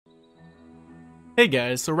Hey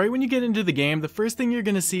guys, so right when you get into the game, the first thing you're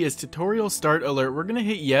gonna see is tutorial start alert. We're gonna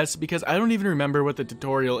hit yes because I don't even remember what the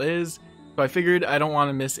tutorial is, so I figured I don't want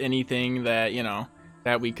to miss anything that,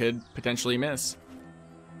 that we could potentially miss.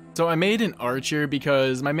 So I made an archer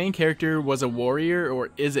because my main character was a warrior, or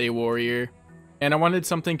is a warrior, and I wanted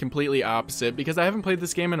something completely opposite because I haven't played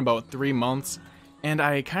this game in about 3 months, and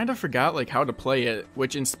I kind of forgot like how to play it,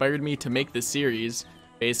 which inspired me to make this series,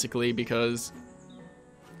 basically because,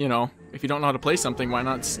 if you don't know how to play something, why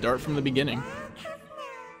not start from the beginning?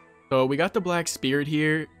 So we got the Black Spirit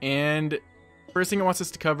here, and first thing it wants us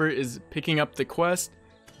to cover is picking up the quest.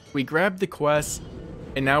 We grab the quest,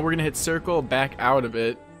 and now we're going to hit circle back out of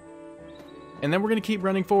it. And then we're going to keep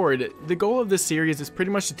running forward. The goal of this series is pretty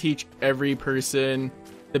much to teach every person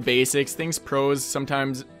the basics, things pros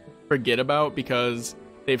sometimes forget about because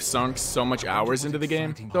they've sunk so much hours into the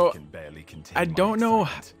game. So I don't know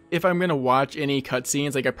if I'm going to watch any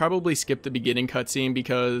cutscenes. Like, I probably skipped the beginning cutscene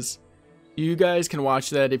because you guys can watch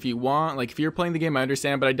that if you want. Like, if you're playing the game, I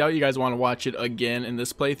understand, but I doubt you guys want to watch it again in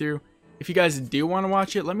this playthrough. If you guys do want to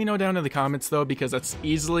watch it, let me know down in the comments though, because that's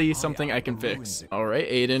easily something I can fix. Alright,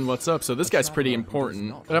 Aiden, what's up? So this guy's pretty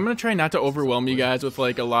important, but I'm going to try not to overwhelm you guys with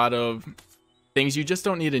like a lot of things you just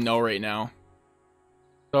don't need to know right now.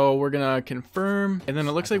 So we're going to confirm, and then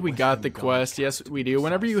it looks like we got the quest. Yes, we do.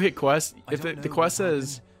 Whenever you hit quest, if the quest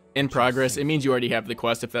says in progress, it means you already have the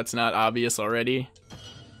quest if that's not obvious already.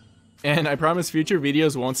 And I promise future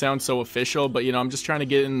videos won't sound so official, but I'm just trying to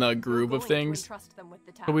get in the groove of things.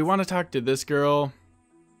 So we want to talk to this girl,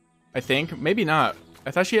 I think. Maybe not.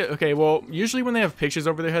 I thought she had, okay, well, usually when they have pictures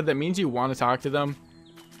over their head, that means you want to talk to them.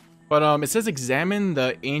 But it says examine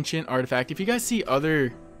the ancient artifact. If you guys see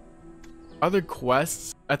other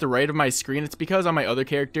quests at the right of my screen, it's because on my other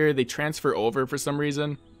character, they transfer over for some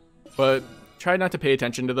reason. But try not to pay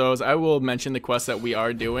attention to those. I will mention the quests that we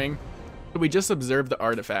are doing. So we just observed the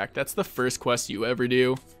artifact. That's the first quest you ever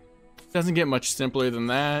do. Doesn't get much simpler than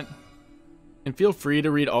that. And feel free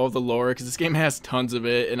to read all of the lore because this game has tons of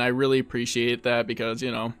it, and I really appreciate that because,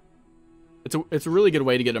 it's a really good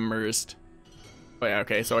way to get immersed. But yeah,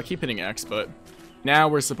 okay, so I keep hitting X, but now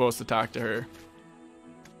we're supposed to talk to her.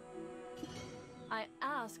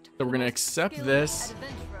 So we're gonna accept this.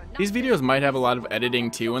 These videos might have a lot of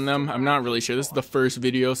editing too in them. I'm not really sure. This is the first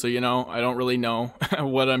video, so I don't really know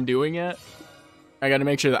what I'm doing yet. I gotta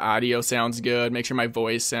make sure the audio sounds good, make sure my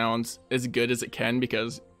voice sounds as good as it can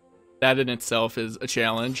because that in itself is a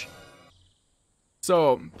challenge.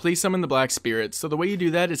 So, please summon the Black Spirit. So the way you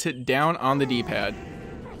do that is hit down on the D-pad.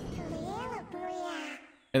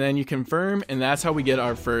 And then you confirm, and that's how we get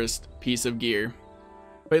our first piece of gear.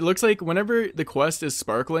 But it looks like whenever the quest is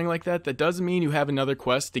sparkling like that, that does mean you have another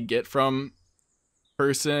quest to get from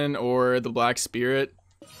person or the Black Spirit.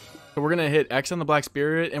 So we're going to hit X on the Black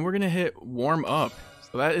Spirit, and we're going to hit warm up.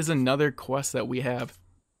 So that is another quest that we have.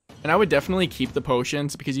 And I would definitely keep the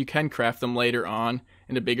potions because you can craft them later on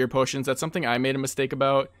into bigger potions. That's something I made a mistake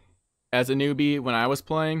about as a newbie when I was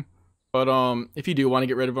playing. But if you do want to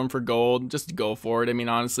get rid of them for gold, just go for it. I mean,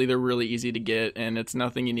 honestly, they're really easy to get, and it's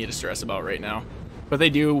nothing you need to stress about right now. But they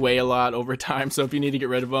do weigh a lot over time, so if you need to get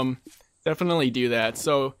rid of them, definitely do that.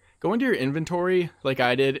 So go into your inventory like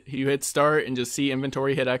I did. You hit start and just see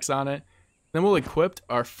inventory, hit X on it. Then we'll equip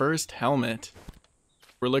our first helmet.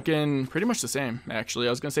 We're looking pretty much the same, actually.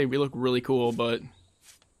 I was going to say we look really cool, but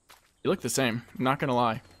you look the same. I'm not going to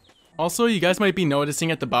lie. Also, you guys might be noticing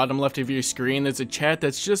at the bottom left of your screen, there's a chat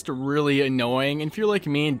that's just really annoying. And if you're like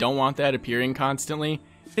me and don't want that appearing constantly,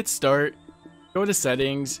 hit start, go to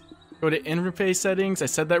settings, go to interface settings. I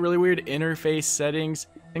said that really weird, interface settings,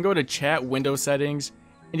 and go to chat window settings.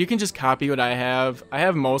 And you can just copy what I have. I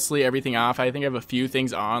have mostly everything off. I think I have a few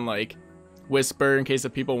things on, like whisper, in case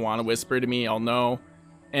if people want to whisper to me, I'll know.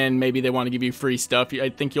 And maybe they want to give you free stuff. I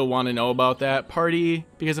think you'll want to know about that. Party,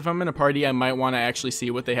 because if I'm in a party, I might want to actually see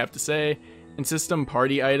what they have to say. And system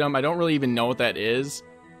party item, I don't really even know what that is,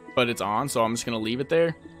 but it's on, so I'm just going to leave it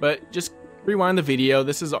there. But just rewind the video.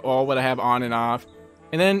 This is all what I have on and off.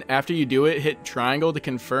 And then after you do it, hit triangle to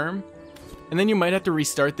confirm. And then you might have to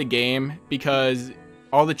restart the game because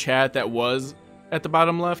all the chat that was at the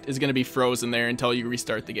bottom left is going to be frozen there until you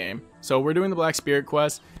restart the game. So we're doing the Black Spirit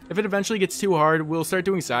quest. If it eventually gets too hard, we'll start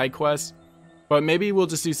doing side quests. But maybe we'll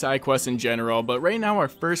just do side quests in general. But right now our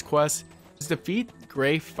first quest is defeat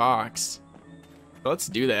Gray Fox. So let's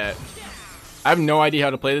do that. I have no idea how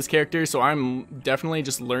to play this character, so I'm definitely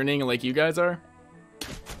just learning like you guys are.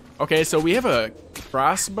 Okay, so we have a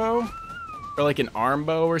crossbow, or like an arm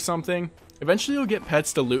bow or something. Eventually you'll get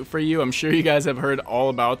pets to loot for you. I'm sure you guys have heard all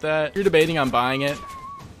about that. If you're debating on buying it,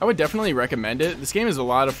 I would definitely recommend it. This game is a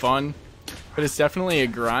lot of fun, but it's definitely a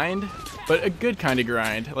grind. but a good kind of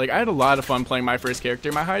grind. Like, I had a lot of fun playing my first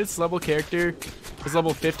character. My highest level character is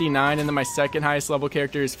level 59, and then my second highest level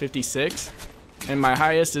character is 56. And my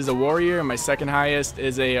highest is a warrior, and my second highest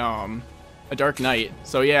is a Dark Knight.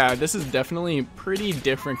 So yeah, this is definitely pretty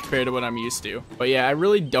different compared to what I'm used to. But yeah, I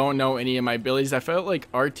really don't know any of my abilities. I felt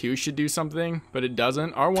like R2 should do something, but it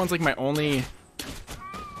doesn't. R1's like my only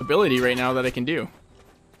ability right now that I can do.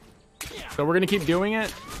 So we're gonna keep doing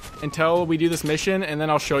it until we do this mission, and then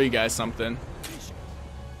I'll show you guys something.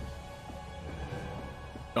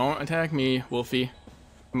 Don't attack me, Wolfie.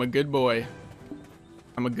 I'm a good boy.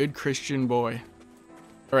 I'm a good Christian boy.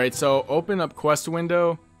 Alright, so open up quest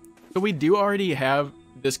window. So we do already have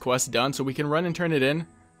this quest done, so we can run and turn it in.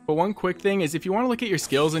 But one quick thing is, if you want to look at your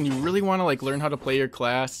skills and you really want to like learn how to play your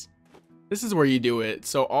class, this is where you do it.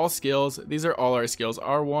 So all skills, these are all our skills.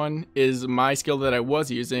 R1 is my skill that I was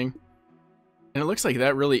using, and it looks like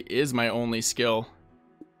that really is my only skill.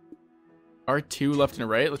 R2 left and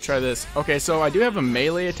right. Let's try this. Okay, so I do have a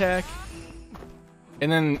melee attack, and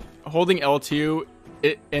then holding L2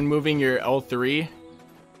 and moving your L3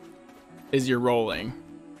 is your rolling.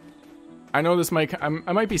 I know this might, I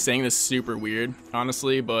might be saying this super weird,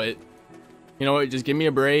 honestly, but you know what, just give me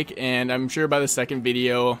a break, and I'm sure by the second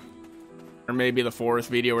video, or maybe the fourth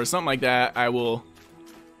video or something like that, I will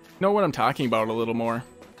know what I'm talking about a little more.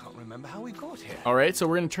 Can't remember how we got here. Alright, so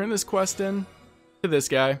we're going to turn this quest in to this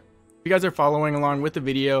guy. If you guys are following along with the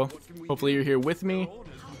video, hopefully you're here with me.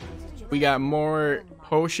 We got more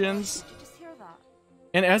potions.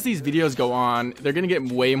 And as these videos go on, they're going to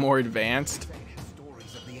get way more advanced,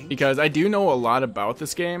 because I do know a lot about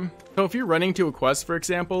this game. So if you're running to a quest, for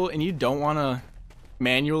example, and you don't want to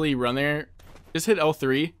manually run there, just hit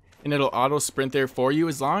L3 and it'll auto sprint there for you.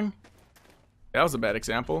 As long, that was a bad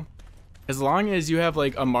example. As long as you have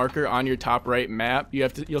like a marker on your top right map,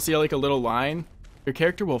 you'll see like a little line. Your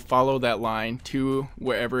character will follow that line to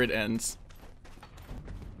wherever it ends.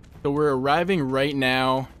 So we're arriving right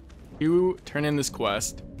now to turn in this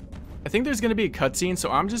quest. I think there's gonna be a cutscene,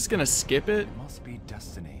 so I'm just gonna skip it. It must be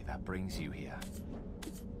destiny that brings you here.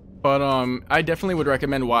 But I definitely would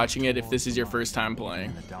recommend watching it if this is your first time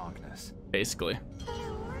playing. In the darkness. Basically.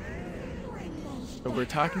 So we're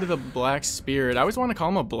talking to the Black Spirit. I always want to call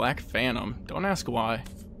him a Black Phantom. Don't ask why.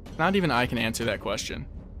 Not even I can answer that question.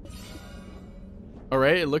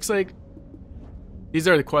 Alright, it looks like these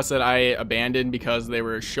are the quests that I abandoned because they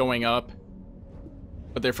were showing up,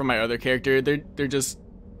 but they're from my other character. They're just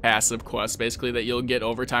passive quests, basically, that you'll get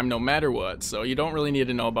over time no matter what, so you don't really need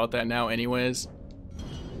to know about that now anyways.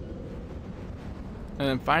 And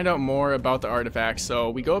then find out more about the artifact. So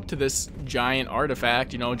we go up to this giant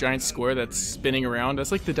artifact, you know, giant square that's spinning around.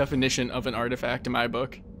 That's like the definition of an artifact in my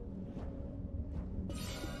book.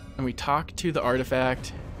 And we talk to the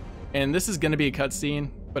artifact, and this is going to be a cutscene,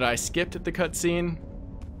 but I skipped the cutscene,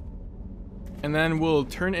 and then we'll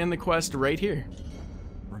turn in the quest right here.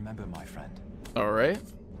 Remember, my friend. Alright.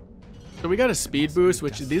 So we got a speed boost,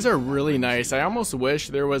 which these are really nice. I almost wish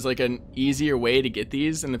there was like an easier way to get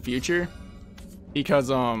these in the future, because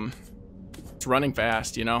it's running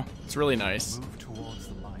fast, you know? It's really nice. Move towards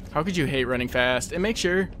the light. How could you hate running fast? And make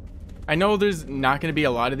sure, I know there's not going to be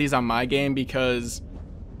a lot of these on my game because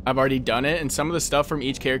I've already done it, and some of the stuff from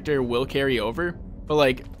each character will carry over. But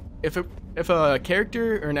like, if a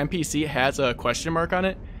character or an NPC has a question mark on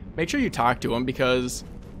it, make sure you talk to them, because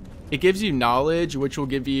it gives you knowledge, which will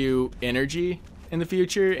give you energy in the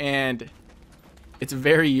future, and it's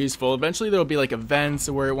very useful. Eventually there'll be like events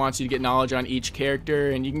where it wants you to get knowledge on each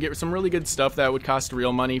character, and you can get some really good stuff that would cost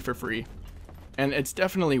real money for free. And it's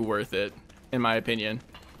definitely worth it, in my opinion.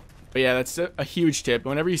 But yeah, that's a huge tip.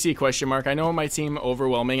 Whenever you see a question mark, I know it might seem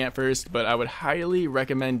overwhelming at first, but I would highly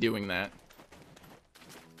recommend doing that.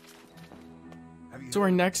 So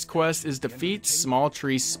our next quest is defeat Small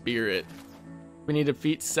Tree Spirit. We need to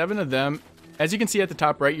defeat 7 of them. As you can see at the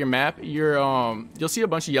top right of your map, you'll see a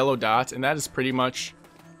bunch of yellow dots, and that is pretty much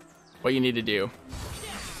what you need to do.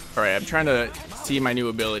 Alright, I'm trying to see my new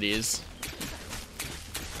abilities.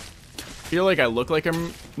 I feel like I look like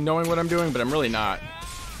I'm knowing what I'm doing, but I'm really not.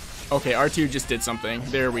 Okay, R2 just did something.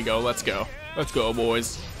 There we go, let's go. Let's go,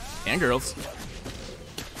 boys. And girls.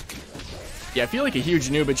 Yeah, I feel like a huge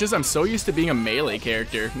noob, but just I'm so used to being a melee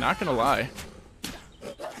character, not gonna lie.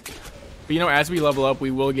 But you know, as we level up,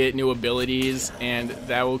 we will get new abilities, and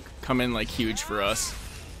that will come in like huge for us.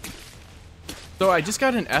 So I just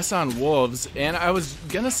got an S on Wolves, and I was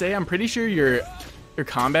gonna say I'm pretty sure your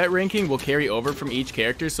combat ranking will carry over from each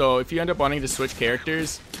character. So if you end up wanting to switch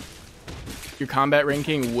characters, your combat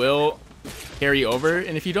ranking will carry over.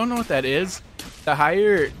 And if you don't know what that is, the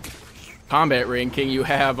higher combat ranking you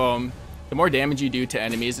have, the more damage you do to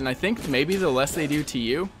enemies, and I think maybe the less they do to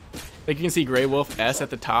you. Like you can see Grey Wolf S at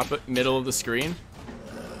the top middle of the screen.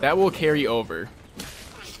 That will carry over.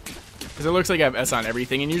 Because it looks like I have S on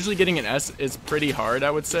everything, and usually getting an S is pretty hard, I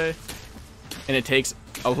would say. And it takes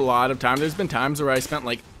a lot of time. There's been times where I spent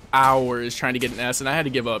like hours trying to get an S, and I had to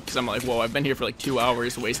give up because I'm like, whoa, I've been here for like 2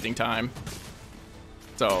 hours wasting time.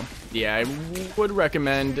 So, yeah, I would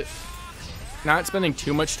recommend not spending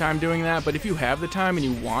too much time doing that, but if you have the time and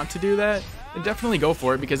you want to do that, then definitely go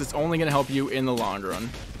for it because it's only going to help you in the long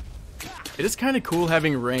run. It is kind of cool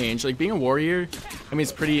having range. Like being a warrior, I mean,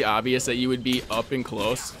 it's pretty obvious that you would be up and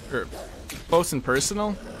close, or close and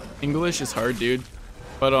personal. English is hard, dude.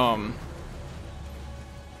 But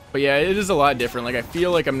yeah, it is a lot different. Like I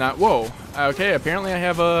feel like I'm not, whoa, okay, apparently I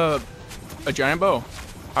have a giant bow.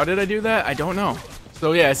 How did I do that? I don't know.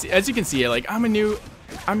 So yeah, as you can see, like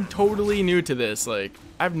I'm totally new to this. Like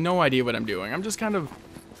I have no idea what I'm doing. I'm just kind of,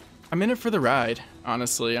 I'm in it for the ride,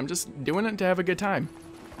 honestly. I'm just doing it to have a good time.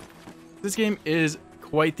 This game is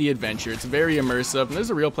quite the adventure. It's very immersive, and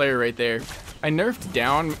there's a real player right there. I nerfed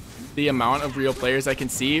down the amount of real players I can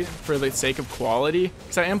see for the sake of quality,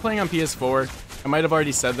 because I am playing on PS4. I might have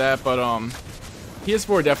already said that, but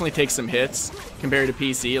PS4 definitely takes some hits compared to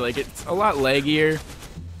PC. Like it's a lot laggier,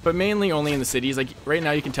 but mainly only in the cities. Like right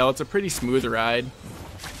now you can tell it's a pretty smooth ride.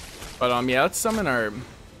 But yeah, let's summon our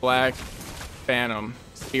Black Phantom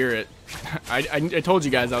Spirit. I told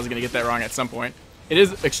you guys I was gonna get that wrong at some point. It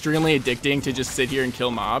is extremely addicting to just sit here and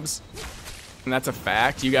kill mobs, and that's a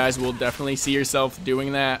fact. You guys will definitely see yourself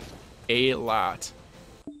doing that a lot.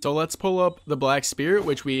 So let's pull up the Black Spirit,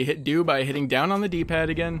 which we do by hitting down on the D-pad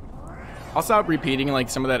again. I'll stop repeating like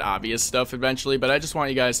some of that obvious stuff eventually, but I just want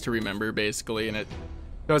you guys to remember basically, and it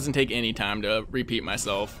doesn't take any time to repeat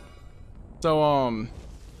myself. So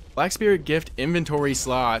Black Spirit gift inventory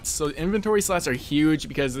slots. So inventory slots are huge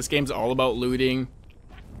because this game's all about looting.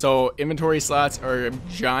 So inventory slots are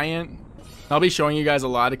giant. I'll be showing you guys a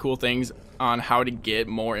lot of cool things on how to get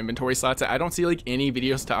more inventory slots that I don't see like any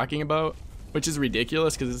videos talking about, which is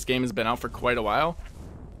ridiculous because this game has been out for quite a while.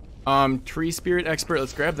 Tree Spirit Expert,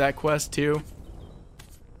 let's grab that quest too.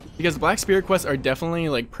 Because Black Spirit quests are definitely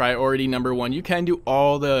like priority #1. You can do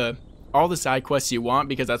all the side quests you want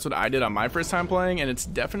because that's what I did on my first time playing, and it's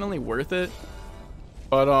definitely worth it.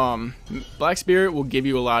 But Black Spirit will give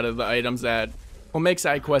you a lot of the items that will make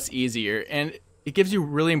side quests easier, and it gives you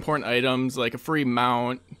really important items like a free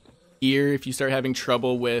mount, gear if you start having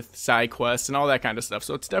trouble with side quests and all that kind of stuff.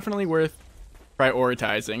 So it's definitely worth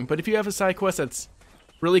prioritizing. But if you have a side quest that's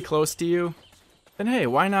really close to you, then hey,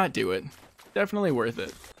 why not do it? Definitely worth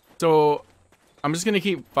it. So I'm just gonna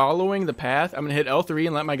keep following the path. I'm gonna hit L3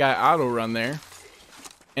 and let my guy auto run there,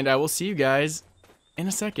 and I will see you guys in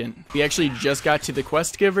a second. We actually just got to the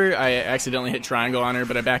quest giver. I accidentally hit triangle on her,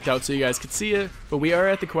 but I backed out so you guys could see it. But we are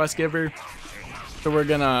at the quest giver, so we're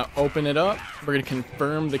gonna open it up. We're gonna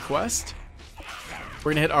confirm the quest.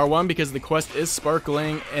 We're gonna hit R1 because the quest is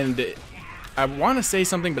sparkling, and I want to say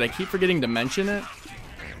something, but I keep forgetting to mention it.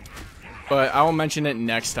 But I will mention it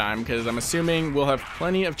next time because I'm assuming we'll have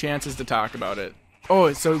plenty of chances to talk about it.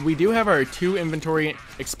 Oh, so we do have our 2 inventory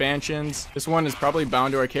expansions. This one is probably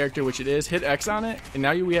bound to our character, which it is. Hit X on it, and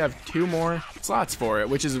now we have 2 more slots for it,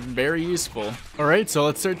 which is very useful. Alright, so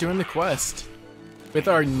let's start doing the quest. With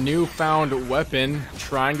our newfound weapon,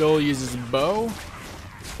 Triangle uses bow.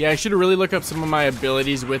 Yeah, I should really look up some of my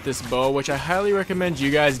abilities with this bow, which I highly recommend you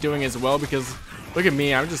guys doing as well, because look at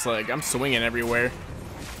me, I'm just like, I'm swinging everywhere.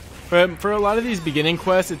 But for a lot of these beginning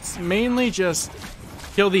quests, it's mainly just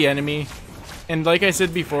kill the enemy. And like I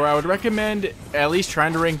said before, I would recommend at least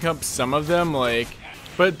trying to rank up some of them,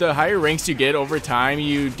 but the higher ranks you get over time,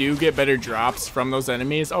 you do get better drops from those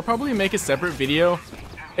enemies. I'll probably make a separate video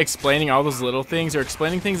explaining all those little things, or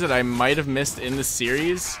explaining things that I might have missed in the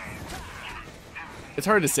series. It's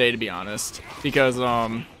hard to say, to be honest, because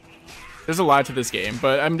there's a lot to this game,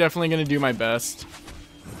 but I'm definitely going to do my best.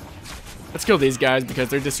 Let's kill these guys because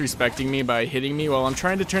they're disrespecting me by hitting me while I'm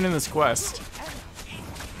trying to turn in this quest.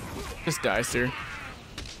 Just die, sir.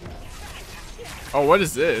 Oh, what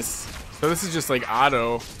is this? So this is just like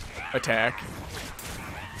auto attack.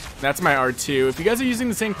 That's my R2. If you guys are using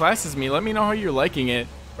the same class as me, let me know how you're liking it,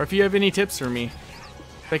 or if you have any tips for me.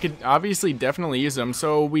 I could obviously definitely use them.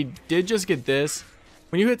 So we did just get this.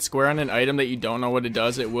 When you hit square on an item that you don't know what it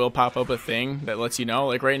does, it will pop up a thing that lets you know.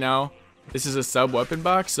 Like right now, this is a sub weapon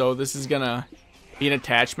box, so this is gonna be an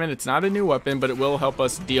attachment. It's not a new weapon, but it will help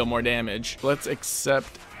us deal more damage. Let's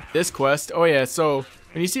accept this quest. Oh yeah, so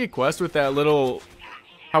when you see a quest with that little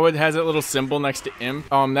how it has that little symbol next to imp.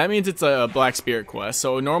 That means it's a black spirit quest.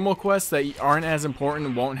 So normal quests that aren't as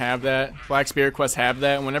important won't have that. Black spirit quests have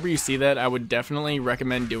that. And whenever you see that, I would definitely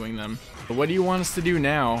recommend doing them. But what do you want us to do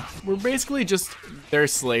now? We're basically just their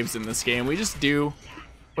slaves in this game. We just do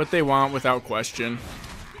what they want without question.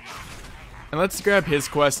 And let's grab his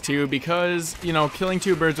quest too, because, you know, killing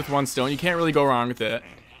two birds with one stone, you can't really go wrong with it.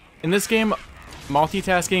 In this game,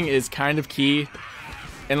 multitasking is kind of key,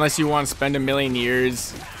 unless you want to spend a million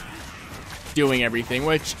years doing everything,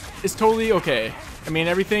 which is totally okay. I mean,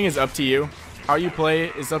 everything is up to you. How you play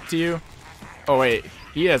is up to you. Oh wait,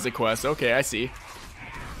 he has a quest. Okay, I see.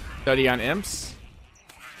 Study on imps.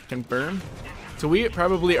 Confirm. So we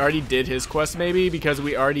probably already did his quest maybe, because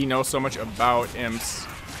we already know so much about imps.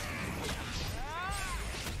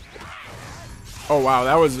 Oh wow,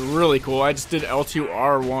 that was really cool. I just did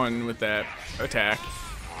L2R1 with that attack.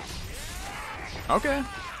 Okay.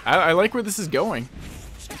 I like where this is going.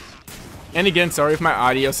 And again, sorry if my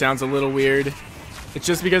audio sounds a little weird. It's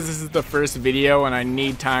just because this is the first video and I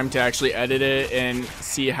need time to actually edit it and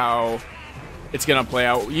see how it's gonna play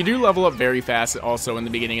out. You do level up very fast also in the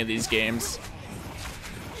beginning of these games.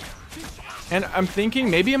 And I'm thinking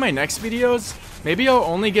maybe in my next videos, maybe I'll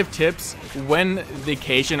only give tips when the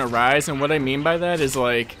occasion arrives. And what I mean by that is,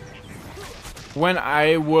 like, when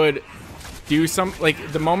I would do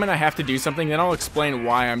like the moment I have to do something, then I'll explain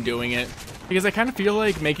why I'm doing it. Because I kind of feel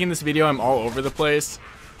like making this video, I'm all over the place.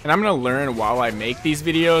 And I'm gonna learn while I make these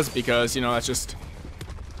videos, because, you know, that's just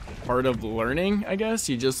part of learning, I guess.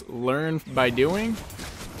 You just learn by doing.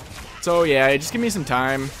 So yeah, just give me some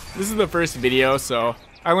time. This is the first video, so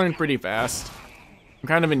I learned pretty fast. I'm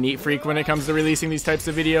kind of a neat freak when it comes to releasing these types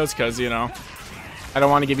of videos, because, you know, I don't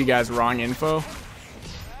want to give you guys wrong info.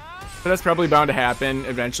 But that's probably bound to happen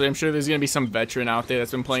eventually. I'm sure there's going to be some veteran out there that's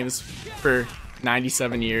been playing this for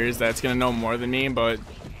 97 years that's going to know more than me. But,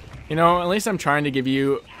 you know, at least I'm trying to give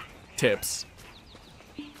you tips.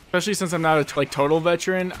 Especially since I'm not a like total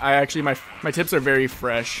veteran. I actually, my tips are very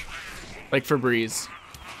fresh. Like Febreze.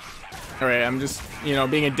 Alright, I'm just, you know,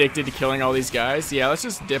 being addicted to killing all these guys. Yeah, let's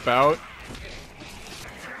just dip out.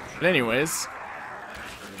 But anyways,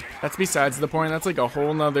 that's besides the point. That's like a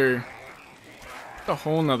whole nother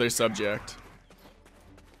subject.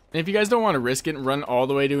 And if you guys don't want to risk it and run all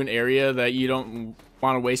the way to an area that you don't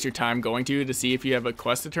want to waste your time going to see if you have a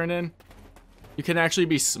quest to turn in, you can actually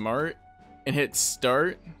be smart and hit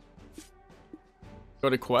start,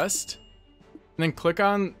 go to quest, and then click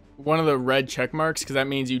on one of the red check marks, because that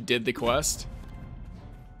means you did the quest.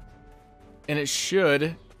 And it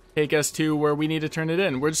should take us to where we need to turn it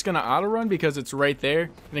in. We're just gonna auto run because it's right there,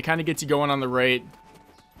 and it kind of gets you going on the right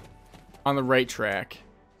track.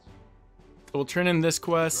 So we'll turn in this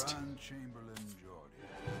quest.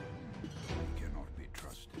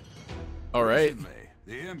 All right,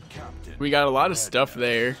 we got a lot of stuff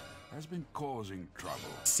there.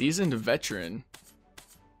 Seasoned veteran.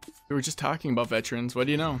 We were just talking about veterans. What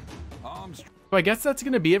do you know? So I guess that's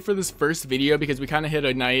gonna be it for this first video, because we kind of hit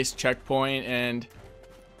a nice checkpoint, and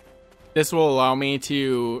this will allow me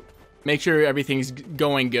to make sure everything's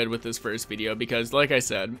going good with this first video, because like I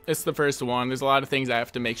said, it's the first one. There's a lot of things I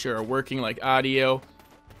have to make sure are working, like audio,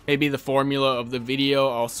 maybe the formula of the video.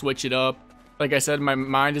 I'll switch it up. Like I said, my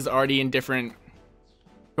mind is already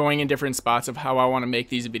going in different spots of how I want to make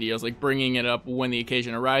these videos, like bringing it up when the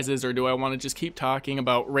occasion arises, or do I want to just keep talking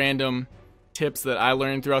about random tips that I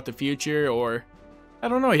learned throughout the future, or I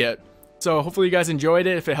don't know yet. So hopefully you guys enjoyed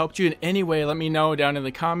it. If it helped you in any way, let me know down in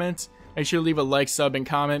the comments. Make sure to leave a like, sub, and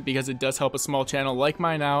comment, because it does help a small channel like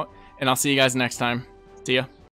mine out. And I'll see you guys next time. See ya.